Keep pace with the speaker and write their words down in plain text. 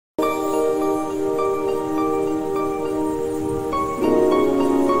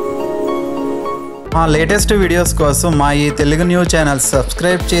మా latest videos కోసం మా ఈ తెలుగు న్యూస్ ఛానల్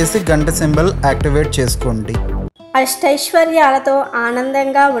సబ్స్క్రైబ్ చేసి గంట సింబల్ యాక్టివేట్ చేసుకోండి. అష్టైశ్వర్యాలతో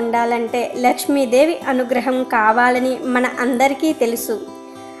ఆనందంగా ఉండాలంటే లక్ష్మీదేవి అనుగ్రహం కావాలని మన అందరికీ తెలుసు.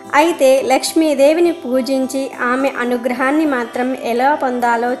 అయితే లక్ష్మీదేవిని పూజించి ఆమె అనుగ్రహాన్ని మాత్రం ఎలా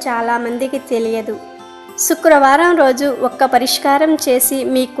పొందాలో చాలామందికి తెలియదు. శుక్రవారం రోజు ఒక్క పరిష్కారం చేసి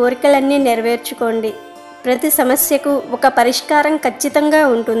మీ కోరికలన్నీ నెరవేర్చుకోండి. ప్రతి సమస్యకు ఒక పరిష్కారం ఖచ్చితంగా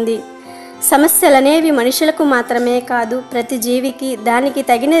ఉంటుంది. సమస్యలనేవి మనుషులకు మాత్రమే కాదు, ప్రతి జీవికి దానికి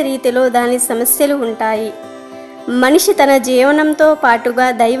తగిన రీతిలో దాని సమస్యలు ఉంటాయి. మనిషి తన జీవనంతో పాటుగా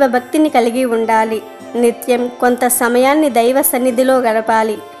దైవ భక్తిని కలిగి ఉండాలి. నిత్యం కొంత సమయాన్ని దైవ సన్నిధిలో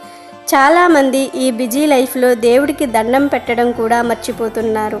గడపాలి. చాలామంది ఈ బిజీ లైఫ్లో దేవుడికి దండం పెట్టడం కూడా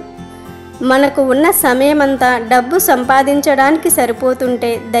మర్చిపోతున్నారు. మనకు ఉన్న సమయమంతా డబ్బు సంపాదించడానికి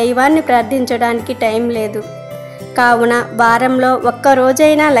సరిపోతుంటే దైవాన్ని ప్రార్థించడానికి టైం లేదు. కావున వారంలో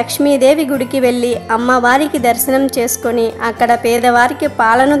ఒక్కరోజైనా లక్ష్మీదేవి గుడికి వెళ్ళి అమ్మవారికి దర్శనం చేసుకొని అక్కడ పేదవారికి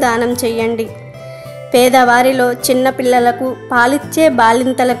పాలను దానం చేయండి. పేదవారిలో చిన్నపిల్లలకు, పాలిచ్చే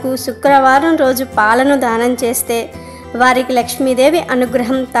బాలింతలకు శుక్రవారం రోజు పాలను దానం చేస్తే వారికి లక్ష్మీదేవి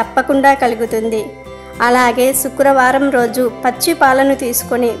అనుగ్రహం తప్పకుండా కలుగుతుంది. అలాగే శుక్రవారం రోజు పచ్చి పాలను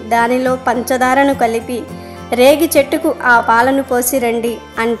తీసుకొని దానిలో పంచదారను కలిపి రేగి చెట్టుకు ఆ పాలను పోసి రండి.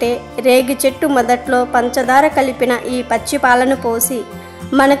 అంటే రేగి చెట్టు మొదట్లో పంచదార కలిపిన ఈ పచ్చి పాలను పోసి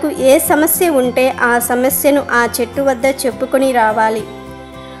మనకు ఏ సమస్య ఉంటే ఆ సమస్యను ఆ చెట్టు వద్ద చెప్పుకొని రావాలి.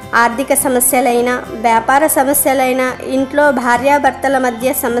 ఆర్థిక సమస్యలైనా, వ్యాపార సమస్యలైనా, ఇంట్లో భార్యాభర్తల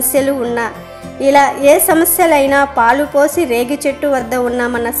మధ్య సమస్యలు ఉన్నా, ఇలా ఏ సమస్యలైనా పాలు పోసి రేగి చెట్టు వద్ద ఉన్న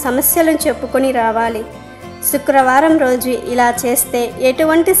మన సమస్యలను చెప్పుకొని రావాలి. శుక్రవారం రోజు ఇలా చేస్తే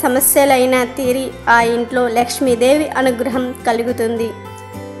ఎటువంటి సమస్యలైనా తీరి ఆ ఇంట్లో లక్ష్మీదేవి అనుగ్రహం కలుగుతుంది.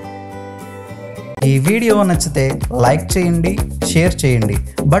 ఈ వీడియో నచ్చితే లైక్ చేయండి, షేర్ చేయండి,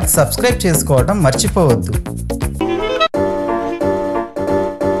 బట్ సబ్స్క్రైబ్ చేసుకోవడం మర్చిపోవద్దు.